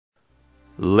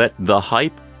Let the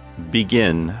hype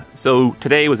begin. So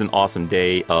today was an awesome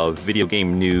day of video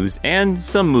game news and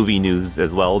some movie news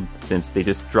as well, since they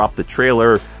just dropped the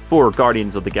trailer for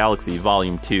Guardians of the Galaxy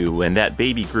Volume 2, and that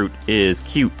baby Groot is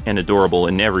cute and adorable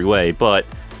in every way, but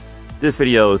this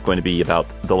video is going to be about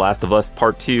The Last of Us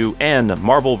Part 2 and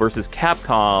Marvel vs.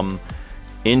 Capcom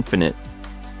Infinite.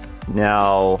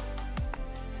 Now,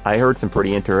 I heard some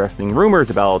pretty interesting rumors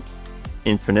about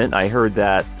Infinite. I heard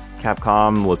that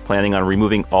Capcom was planning on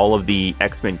removing all of the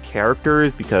X-Men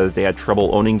characters because they had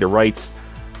trouble owning the rights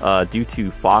due to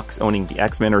Fox owning the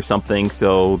X-Men or something.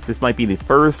 So this might be the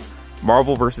first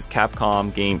Marvel vs.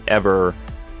 Capcom game ever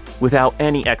without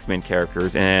any X-Men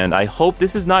characters, and I hope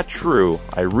this is not true.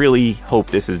 I really hope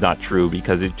this is not true,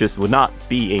 because it just would not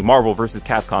be a Marvel vs.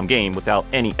 Capcom game without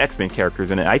any X-Men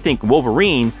characters in it. I think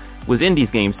Wolverine was in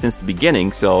these games since the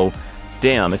beginning, so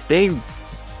damn, if they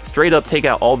straight up take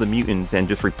out all the mutants and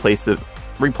just replace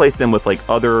them with like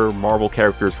other Marvel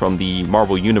characters from the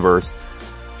Marvel universe,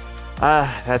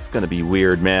 that's gonna be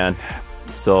weird, man.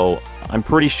 So I'm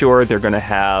pretty sure they're gonna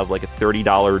have like a $30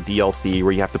 DLC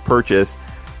where you have to purchase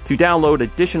to download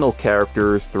additional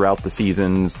characters throughout the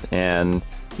seasons. And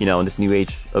you know, in this new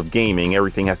age of gaming,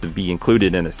 everything has to be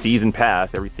included in a season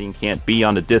pass. Everything can't be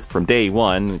on the disc from day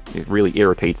one. It really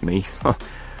irritates me.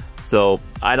 So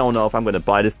I don't know if I'm going to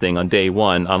buy this thing on day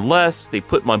one, unless they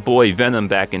put my boy Venom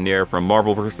back in there from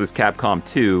Marvel vs. Capcom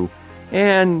 2.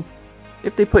 And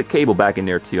if they put Cable back in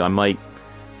there too, I might...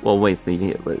 Well, wait,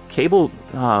 see, Cable,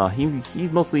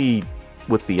 he's mostly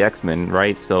with the X-Men,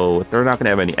 right? So if they're not going to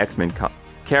have any X-Men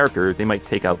characters, they might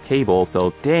take out Cable.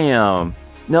 So damn,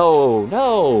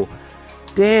 no,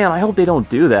 damn, I hope they don't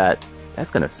do that. That's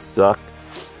going to suck.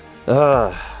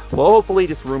 Well, hopefully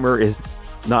this rumor is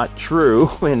not true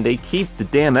and they keep the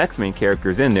damn X-Men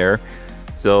characters in there.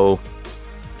 So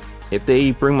if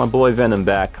they bring my boy Venom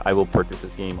back, I will purchase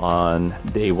this game on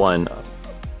day one,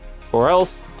 or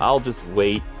else I'll just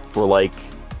wait for like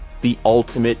the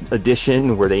Ultimate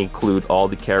Edition where they include all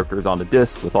the characters on the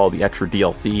disc with all the extra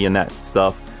DLC and that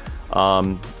stuff.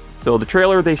 So the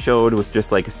trailer they showed was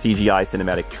just like a CGI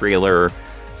cinematic trailer,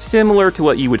 similar to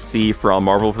what you would see from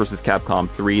Marvel vs. Capcom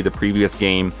 3, the previous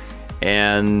game.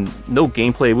 And no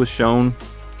gameplay was shown.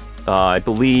 I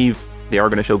believe they are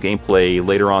going to show gameplay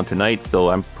later on tonight,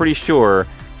 so I'm pretty sure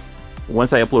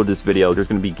once I upload this video, there's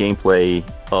going to be gameplay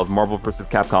of Marvel vs.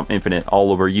 Capcom Infinite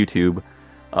all over YouTube.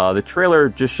 The trailer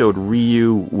just showed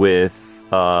Ryu with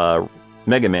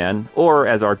Mega Man, or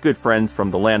as our good friends from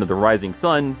the Land of the Rising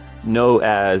Sun know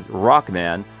as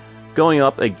Rockman, going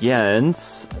up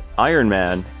against Iron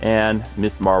Man and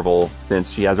Miss Marvel,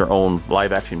 since she has her own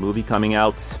live-action movie coming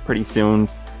out pretty soon.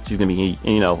 She's going to be,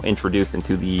 you know, introduced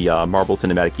into the Marvel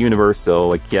Cinematic Universe,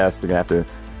 so I guess they're going to have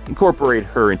to incorporate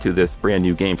her into this brand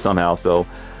new game somehow. So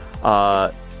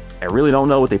I really don't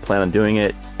know what they plan on doing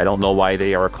it. I don't know why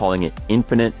they are calling it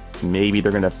Infinite. Maybe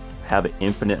they're going to have an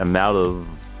infinite amount of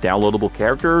downloadable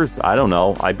characters. I don't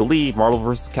know. I believe Marvel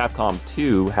vs. Capcom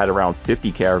 2 had around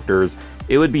 50 characters.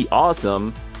 It would be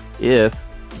awesome if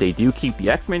they do keep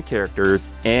the X-Men characters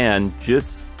and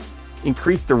just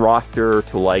increase the roster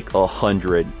to like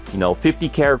 100. You know, 50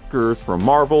 characters from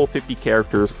Marvel, 50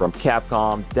 characters from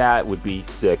Capcom. That would be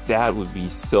sick. That would be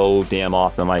so damn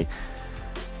awesome. I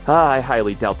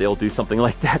highly doubt they'll do something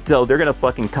like that, though. They're gonna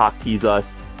fucking cock tease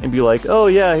us and be like, oh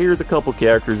yeah, here's a couple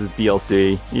characters as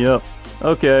DLC. Yep,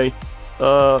 okay.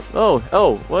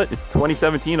 Oh, what? It's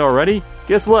 2017 already?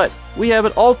 Guess what? We have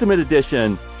an Ultimate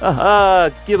Edition!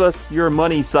 Give us your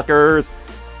money, suckers!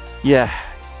 Yeah,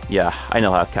 I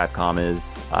know how Capcom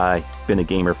is. I've been a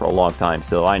gamer for a long time,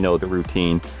 so I know the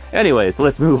routine. Anyways,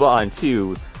 let's move on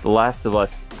to The Last of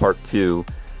Us Part 2.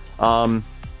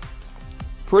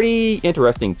 Pretty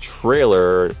interesting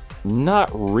trailer. Not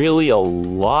really a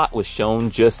lot was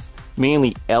shown, just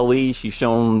mainly Ellie. She's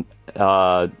shown,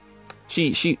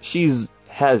 she's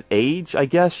has age, I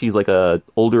guess. She's like a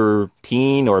older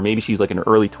teen, or maybe she's like in her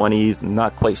early 20s. I'm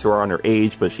not quite sure on her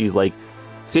age, but she's like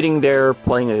sitting there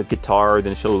playing a guitar.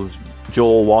 Then it shows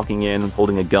Joel walking in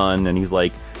holding a gun, and he's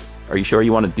like, are you sure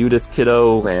you want to do this,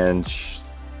 kiddo? And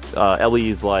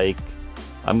Ellie's like,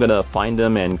 I'm gonna find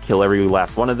them and kill every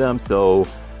last one of them. So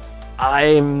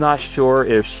I'm not sure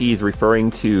if she's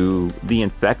referring to the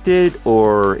infected,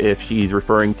 or if she's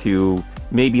referring to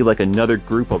maybe like another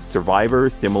group of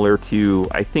survivors similar to,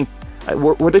 I think,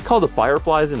 were they called the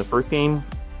Fireflies in the first game?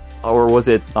 Or was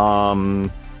it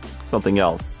something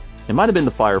else? It might have been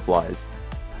the Fireflies.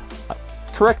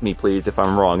 Correct me, please, if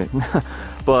I'm wrong.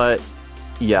 But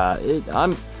yeah, it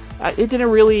didn't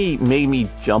really make me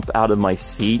jump out of my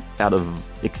seat out of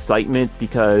excitement,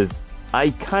 because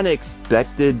I kind of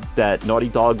expected that Naughty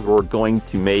Dog were going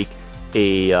to make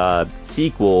a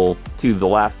sequel to The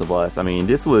Last of Us. I mean,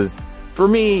 this was, for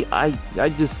me, I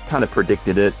just kind of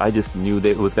predicted it. I just knew that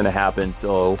it was going to happen,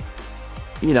 so,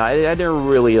 you know, I didn't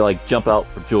really, like, jump out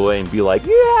for joy and be like,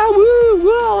 yeah, woo,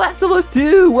 woo, Last of Us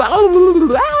 2,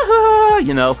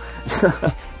 you know.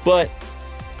 But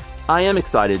I am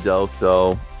excited, though,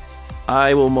 so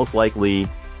I will most likely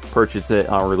purchase it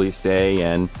on release day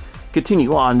and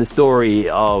continue on the story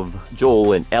of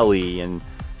Joel and Ellie and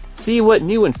see what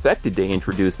new infected they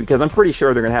introduce, because I'm pretty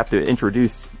sure they're gonna have to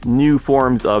introduce new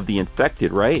forms of the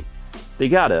infected, right? They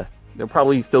gotta. They'll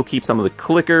probably still keep some of the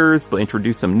clickers, but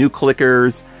introduce some new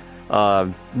clickers,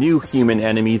 new human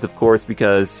enemies, of course,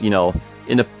 because, you know,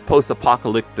 in a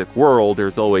post-apocalyptic world,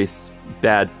 there's always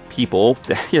bad people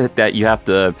that you have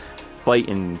to fight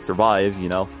and survive, you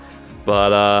know.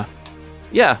 But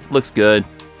yeah, looks good.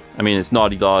 I mean, it's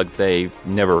Naughty Dog. They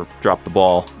never drop the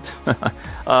ball.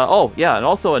 Oh, yeah, and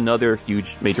also another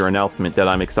huge major announcement that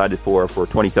I'm excited for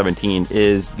 2017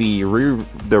 is the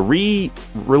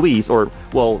re-release, or,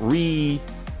 well,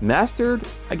 remastered,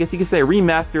 I guess you could say,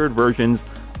 remastered versions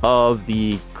of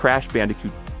the Crash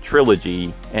Bandicoot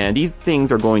trilogy. And these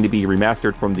things are going to be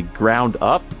remastered from the ground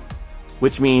up,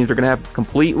 which means they're going to have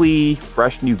completely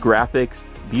fresh new graphics.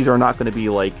 These are not going to be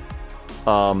like,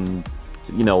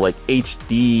 you know, like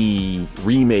HD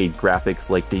remade graphics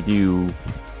like they do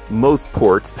most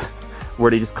ports,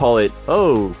 where they just call it,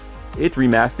 oh, it's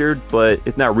remastered, but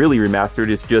it's not really remastered,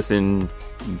 it's just in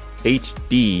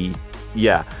HD.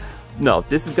 Yeah, no,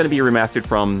 this is going to be remastered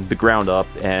from the ground up,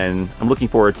 and I'm looking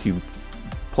forward to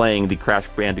playing the Crash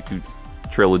Bandicoot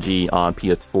trilogy on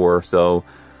PS4. So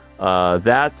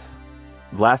that,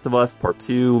 Last of Us Part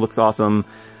 2 looks awesome.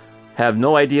 Have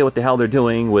no idea what the hell they're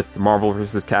doing with Marvel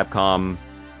vs. Capcom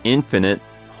Infinite.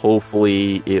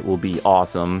 Hopefully it will be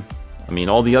awesome. I mean,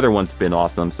 all the other ones have been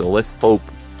awesome, so let's hope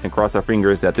and cross our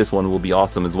fingers that this one will be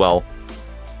awesome as well.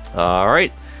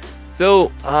 Alright,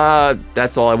 so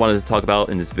that's all I wanted to talk about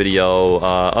in this video.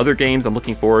 Other games I'm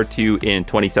looking forward to in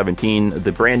 2017,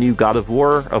 the brand new God of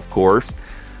War, of course.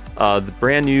 The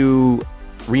brand new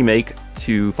remake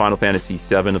to Final Fantasy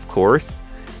VII, of course.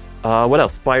 What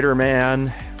else?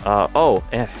 Spider-Man.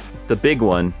 The big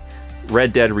one,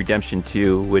 Red Dead Redemption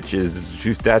 2, which is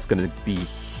just, that's going to be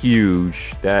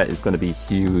huge. That is going to be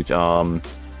huge. Man,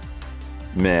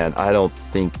 I don't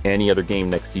think any other game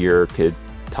next year could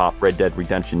top Red Dead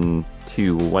Redemption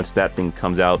 2 once that thing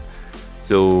comes out.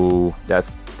 So that's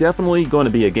definitely going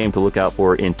to be a game to look out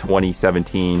for in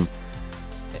 2017.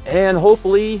 And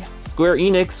hopefully Square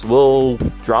Enix will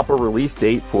drop a release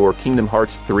date for Kingdom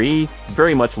Hearts 3.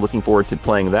 Very much looking forward to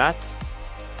playing that.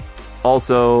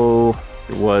 Also,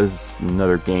 there was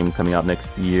another game coming out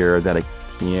next year that I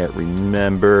can't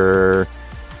remember.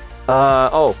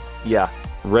 Oh, yeah.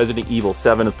 Resident Evil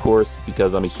 7, of course,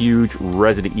 because I'm a huge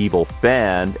Resident Evil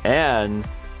fan. And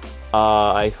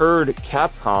I heard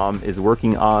Capcom is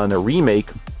working on a remake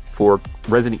for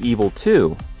Resident Evil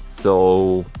 2.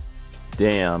 So,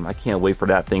 damn, I can't wait for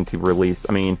that thing to release.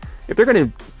 I mean, if they're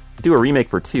going to do a remake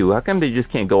for 2, how come they just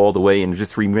can't go all the way and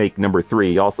just remake number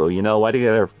 3 also, you know? Why do they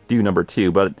gotta do number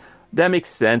 2? But that makes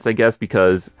sense, I guess,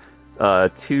 because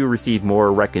 2 received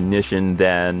more recognition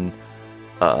than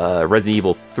Resident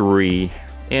Evil 3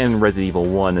 and Resident Evil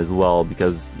 1 as well,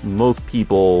 because most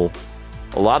people,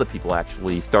 a lot of people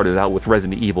actually, started out with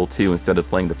Resident Evil 2 instead of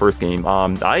playing the first game.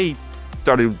 I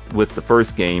started with the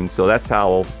first game, so that's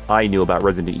how I knew about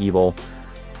Resident Evil.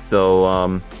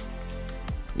 So,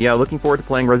 yeah, looking forward to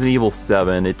playing Resident Evil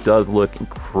 7. It does look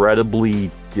incredibly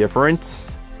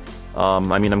different.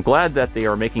 I mean, I'm glad that they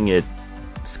are making it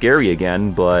scary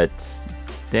again, but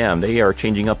damn, they are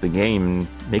changing up the game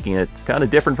and making it kind of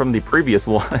different from the previous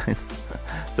one.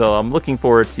 So I'm looking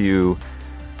forward to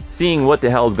seeing what the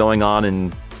hell is going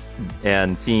on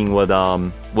and seeing what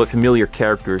familiar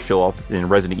characters show up in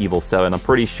Resident Evil 7. I'm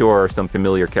pretty sure some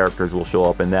familiar characters will show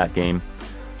up in that game.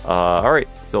 Alright,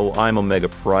 so I'm Omega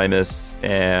Primus,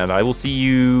 and I will see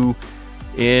you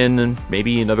in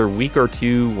maybe another week or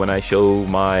two when I show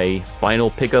my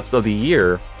final pickups of the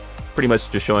year. Pretty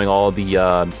much just showing all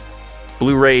the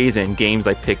Blu-rays and games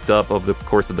I picked up over the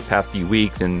course of the past few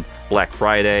weeks and Black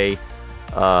Friday.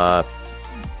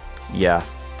 Yeah,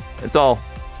 that's all.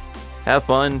 Have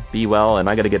fun, be well, and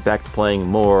I gotta get back to playing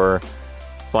more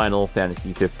Final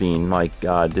Fantasy 15. My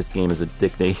god, this game is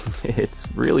addicting. It's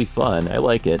really fun. I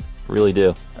like it. Really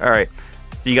do. Alright,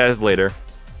 see you guys later.